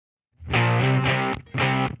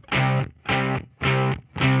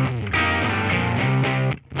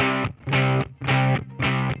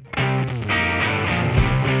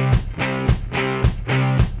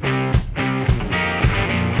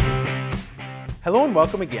Hello and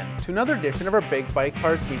welcome again to another edition of our Big Bike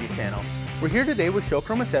Parts Media channel. We're here today with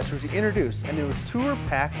Showchrome Accessories to introduce a new tour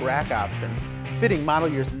pack rack option fitting model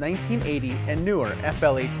years 1980 and newer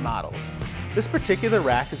FLH models. This particular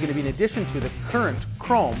rack is going to be in addition to the current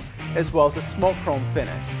chrome as well as a smoke chrome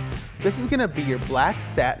finish. This is going to be your black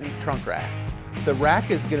satin trunk rack. The rack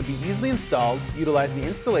is going to be easily installed utilizing the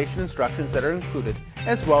installation instructions that are included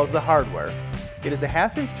as well as the hardware. It is a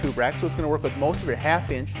 1/2-inch tube rack, so it's going to work with most of your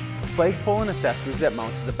 1/2-inch flagpole and accessories that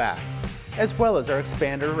mount to the back, as well as our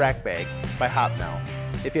expander rack bag by Hopnel.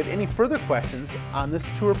 If you have any further questions on this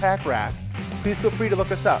tour pack rack, please feel free to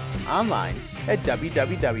look us up online at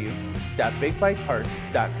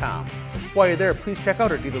www.bigbikeparts.com. While you're there, please check out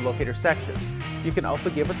our dealer locator section. You can also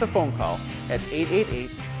give us a phone call at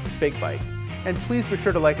 888-BIG-BIKE. And please be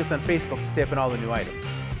sure to like us on Facebook to stay up on all the new items.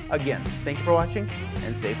 Again, thank you for watching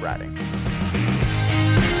and safe riding.